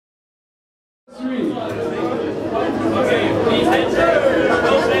three. Okay, please head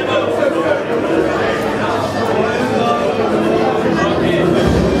don't say no. Okay.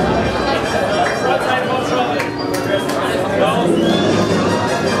 Front side control. Go.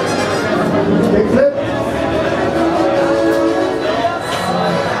 Big flip.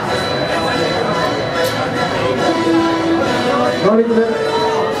 Rolling flip.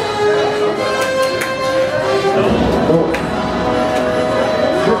 Go.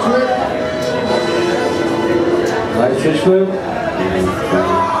 Switch flip. Nice switch flip.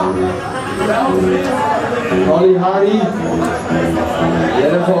 Ollie Hardy. The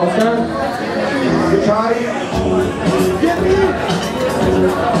other for Oskar. Good Hardy.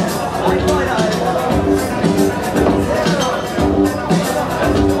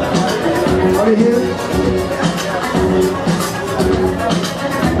 Ollie here.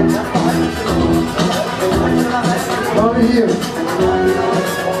 Ollie here.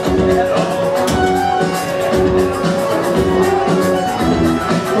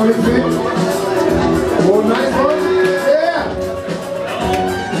 Ollie fit. Oh, nice one. Yeah.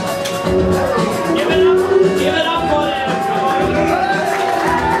 Give it up for them.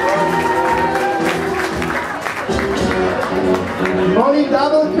 Ollie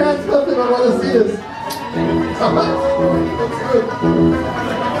double can't stop it. I want to see this. That's good.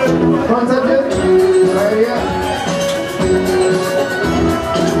 Concept it. Right here.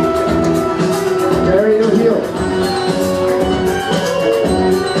 Carry your heel.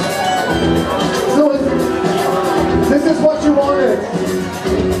 So this is what you wanted.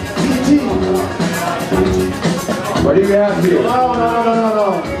 GG. What do you have here? No.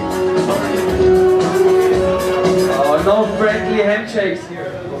 Oh, no friendly handshakes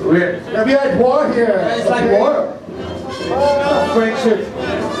here. Weird. Yeah, we had war here. It's like war. Friendship.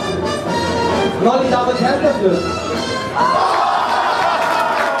 Not double tester flip.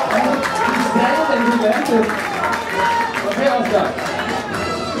 He stand and he landed. Okay, Oskar.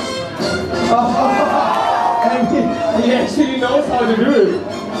 And he actually knows how to do it.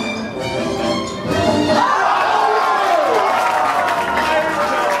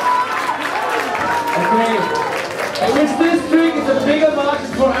 Okay. And with this trick, it's a bigger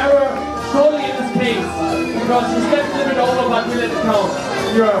margin forever, totally in this case. Because he stepped a little bit over, but we let it count.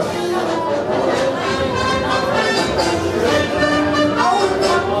 Yeah.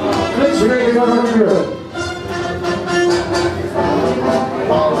 Switch trick is 100.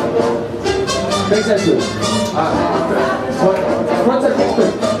 Make that good. Front side kick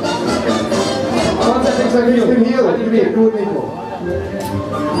spin. Front side kick spin heel. Good, Nico.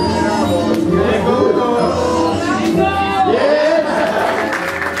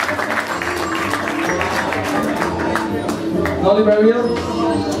 Nollie burial.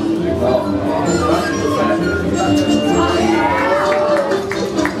 No.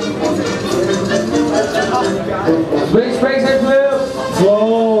 Swing, springs and flip.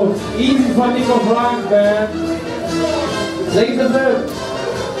 Close. Easy for Nico Frank, man. Laser flip.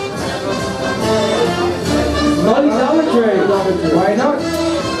 Nollie double tray. Why not?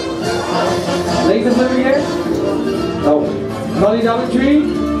 Laser flip again. No. Nollie double tree.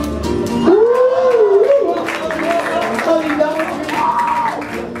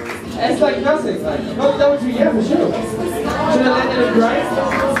 It's like nothing. Not double tree, yeah, for sure. Should have landed it right.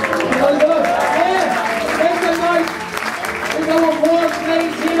 Well done. Yeah, make some noise. It's our fourth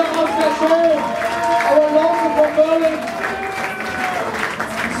place here, Oskar Schoen. Our local from Berlin.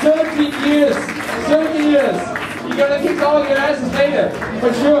 13 years. 13 years. You're gonna kick all your asses later.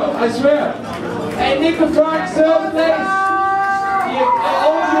 For sure, I swear. And Nico Frank, third place. I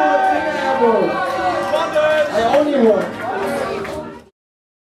owe you a finger elbow. I owe you one.